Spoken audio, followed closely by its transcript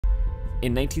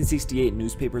In 1968,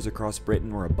 newspapers across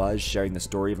Britain were abuzz sharing the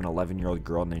story of an 11-year-old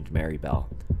girl named Mary Bell.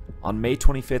 On May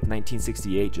 25,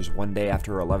 1968, just one day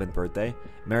after her 11th birthday,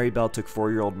 Mary Bell took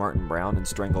 4-year-old Martin Brown and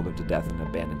strangled him to death in an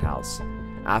abandoned house.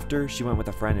 After, she went with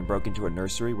a friend and broke into a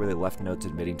nursery where they left notes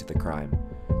admitting to the crime.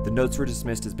 The notes were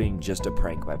dismissed as being just a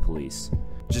prank by police.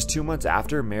 Just 2 months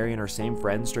after, Mary and her same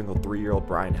friend strangled 3-year-old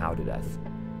Brian Howe to death.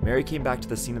 Mary came back to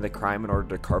the scene of the crime in order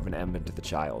to carve an M into the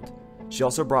child. She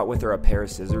also brought with her a pair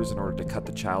of scissors in order to cut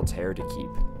the child's hair to keep.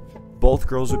 Both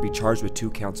girls would be charged with 2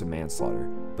 counts of manslaughter,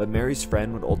 but Mary's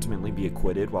friend would ultimately be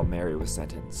acquitted while Mary was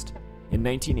sentenced. In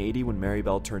 1980, when Mary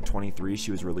Bell turned 23,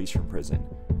 she was released from prison.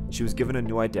 She was given a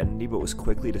new identity but was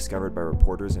quickly discovered by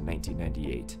reporters in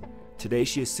 1998. Today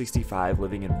she is 65,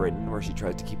 living in Britain, where she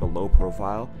tries to keep a low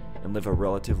profile and live a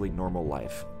relatively normal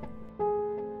life.